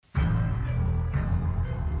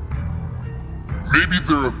Maybe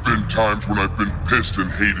there have been times when I've been pissed and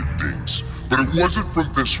hated things, but it wasn't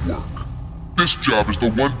from this work. This job is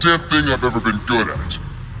the one damn thing I've ever been good at.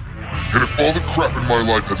 And if all the crap in my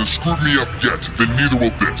life hasn't screwed me up yet, then neither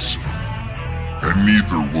will this. And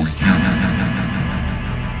neither will you.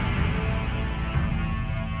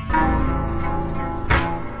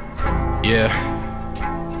 Yeah,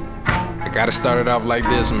 I gotta start it off like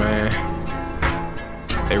this, man.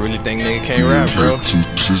 They really think nigga can't rap, bro.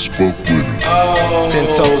 Fuck with it.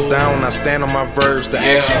 10 toes down, I stand on my verbs. The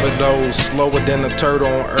action for those slower than a turtle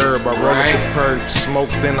on herb. I roll up the perks, smoke,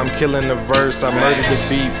 then I'm killing the verse. I murder the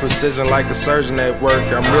beat, precision like a surgeon at work.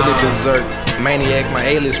 I'm really berserk, maniac, my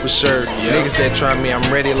alias for sure. Niggas that try me, I'm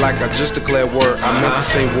ready like I just declared war. I meant to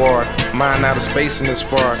say war, mine out of space and it's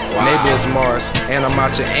far. Neighbor is Mars, and I'm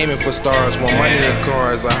out here aiming for stars. Want money and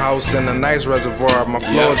cars, a house and a nice reservoir. My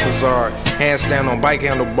flow is bizarre, handstand on bike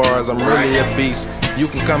handlebars. I'm really a beast. You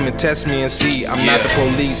can come and test me and see, I'm not the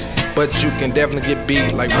police, but you can definitely get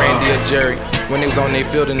beat like Randy or Jerry when they was on their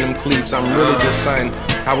field in them cleats. I'm really the son,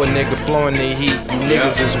 how a nigga flowing the heat, you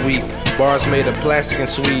niggas is weak. Bars made of plastic and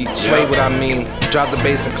sweet, sway what I mean, drop the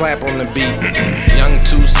bass and clap on the beat. Young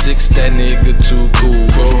 2-6, that nigga too cool.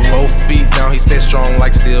 Both feet down, he stay strong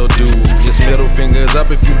like steel do. His middle fingers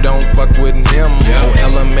up if you don't fuck with him.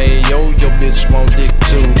 LMAO, your bitch won't dick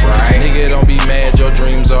too. Nigga, don't be mad, your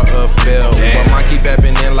dreams are a fail. But mine keep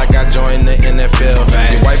happening like I joined the NFL.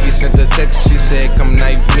 Your wifey sent a text, she said come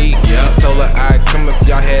knife me. Told her I'd come if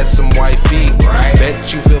y'all had some wifey.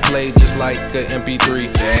 Bet you feel played just like a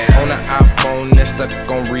MP3. On an iPhone that's stuck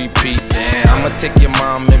on repeat. I'ma take your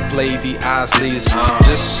mom and play the Isleys,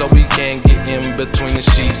 just so we can get in between the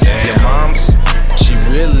sheets. Your mom's, she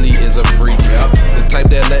really is a freak. The type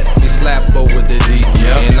that let me slap over the D.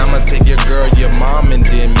 And I'ma take your girl, your mom, and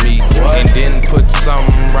then me. And then put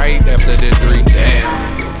something right after the 3.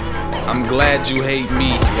 I'm glad you hate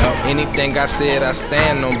me. Anything I said, I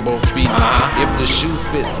stand on both feet. If the shoe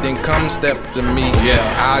fit, then come step to me.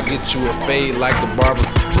 I'll get you a fade like a barber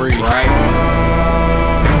for free. Ah.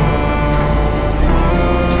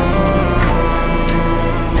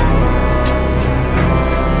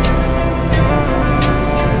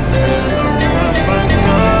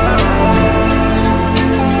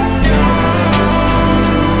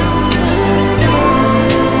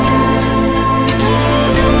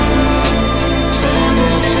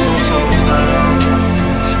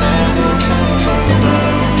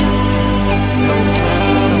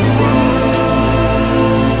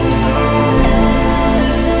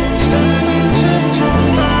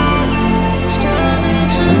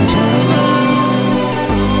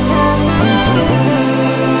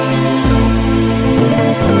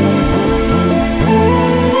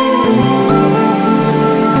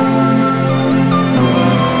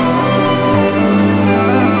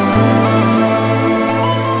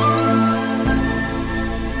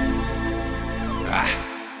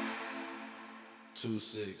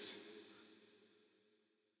 2-6.